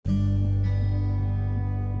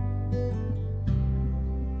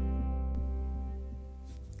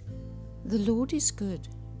The Lord is good,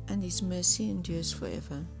 and His mercy endures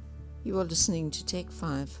forever. You are listening to Take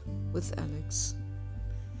 5 with Alex.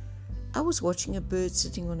 I was watching a bird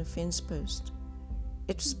sitting on a fence post.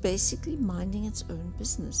 It was basically minding its own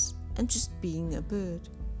business and just being a bird.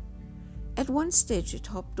 At one stage it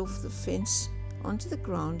hopped off the fence onto the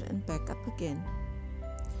ground and back up again.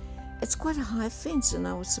 It's quite a high fence, and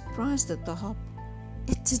I was surprised at the hop.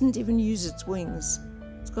 It didn't even use its wings.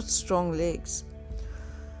 It's got strong legs.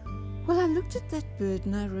 Well, I looked at that bird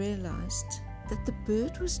and I realized that the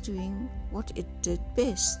bird was doing what it did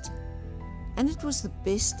best. And it was the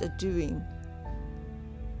best at doing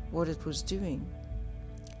what it was doing.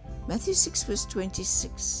 Matthew 6 verse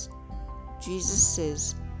 26, Jesus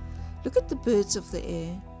says, "Look at the birds of the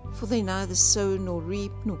air, for they neither sow nor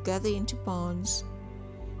reap nor gather into barns,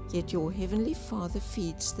 yet your heavenly Father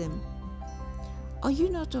feeds them. Are you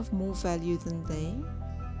not of more value than they?"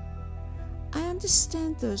 I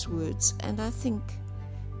understand those words, and I think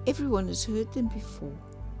everyone has heard them before.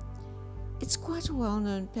 It's quite a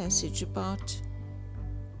well-known passage about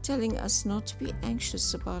telling us not to be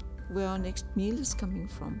anxious about where our next meal is coming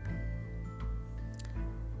from.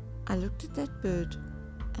 I looked at that bird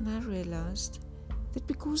and I realized that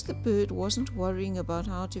because the bird wasn't worrying about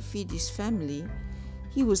how to feed his family,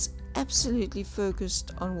 he was absolutely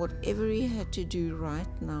focused on whatever he had to do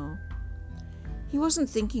right now. He wasn't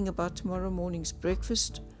thinking about tomorrow morning's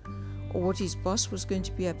breakfast, or what his boss was going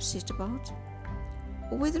to be upset about,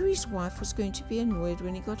 or whether his wife was going to be annoyed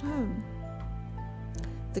when he got home.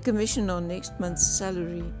 The commission on next month's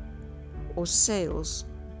salary or sales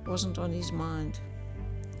wasn't on his mind.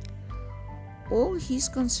 All he's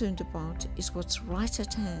concerned about is what's right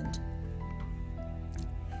at hand.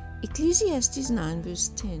 Ecclesiastes 9 verse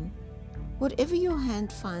 10, "Whatever your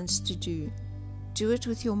hand finds to do, do it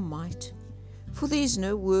with your might. For there is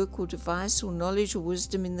no work or device or knowledge or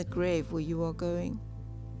wisdom in the grave where you are going."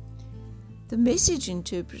 The Message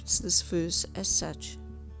interprets this verse as such: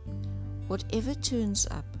 whatever turns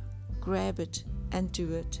up, grab it and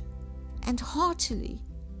do it, and heartily.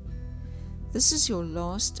 This is your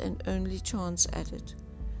last and only chance at it,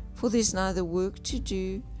 for there's neither work to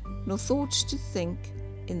do nor thoughts to think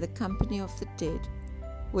in the company of the dead,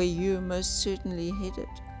 where you are most certainly headed.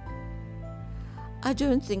 I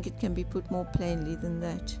don't think it can be put more plainly than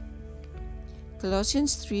that.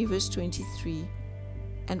 Colossians 3 verse 23,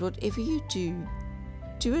 "And whatever you do,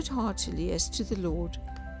 do it heartily as to the Lord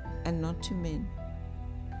and not to men."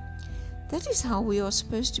 That is how we are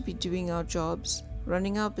supposed to be doing our jobs,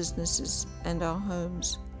 running our businesses and our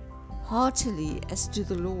homes, heartily as to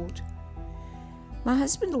the Lord. My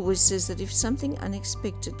husband always says that if something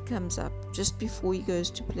unexpected comes up just before he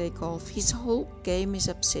goes to play golf, his whole game is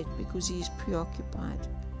upset because he is preoccupied.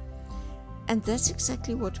 And that's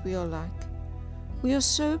exactly what we are like. We are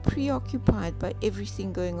so preoccupied by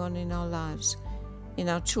everything going on in our lives, in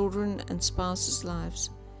our children and spouses'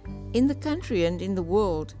 lives, in the country and in the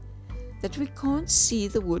world, that we can't see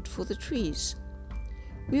the wood for the trees.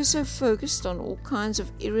 We are so focused on all kinds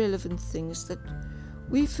of irrelevant things that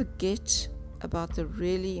we forget about the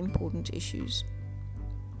really important issues.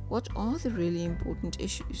 What are the really important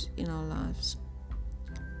issues in our lives?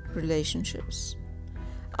 Relationships.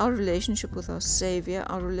 Our relationship with our Savior,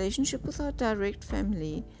 our relationship with our direct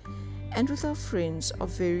family, and with our friends are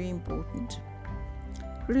very important.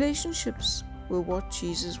 Relationships were what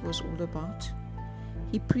Jesus was all about.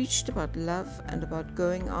 He preached about love and about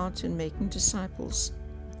going out and making disciples.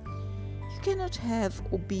 You cannot have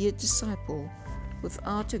or be a disciple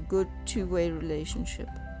without a good two-way relationship.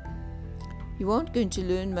 You aren't going to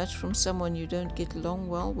learn much from someone you don't get along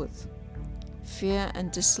well with. Fear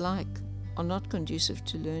and dislike are not conducive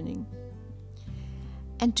to learning.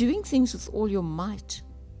 And doing things with all your might,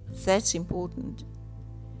 that's important.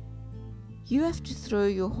 You have to throw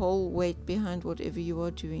your whole weight behind whatever you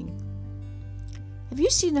are doing. Have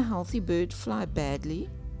you seen a healthy bird fly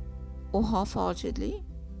badly or half-heartedly?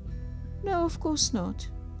 No, of course not.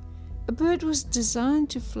 A bird was designed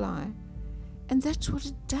to fly, and that's what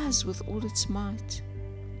it does with all its might.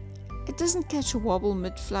 It doesn't catch a wobble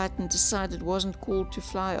mid-flight and decide it wasn't called to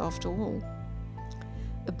fly after all.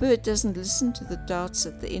 A bird doesn't listen to the doubts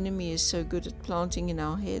that the enemy is so good at planting in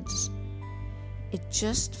our heads. It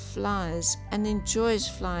just flies and enjoys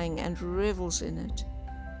flying and revels in it.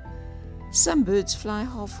 Some birds fly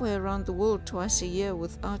halfway around the world twice a year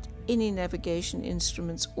without any navigation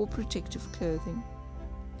instruments or protective clothing.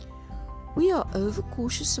 We are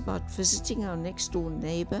overcautious about visiting our next door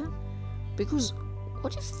neighbor, because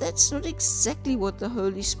what if that's not exactly what the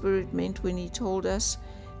Holy Spirit meant when He told us,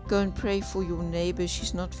 "Go and pray for your neighbor,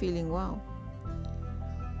 she's not feeling well"?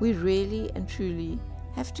 We really and truly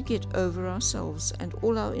have to get over ourselves and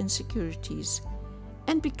all our insecurities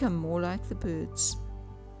and become more like the birds.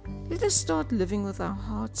 Let us start living with our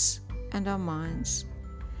hearts and our minds.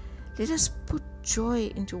 Let us put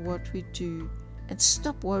joy into what we do and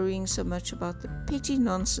stop worrying so much about the petty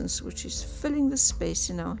nonsense which is filling the space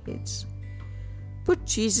in our heads. Put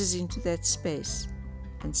Jesus into that space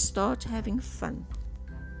and start having fun.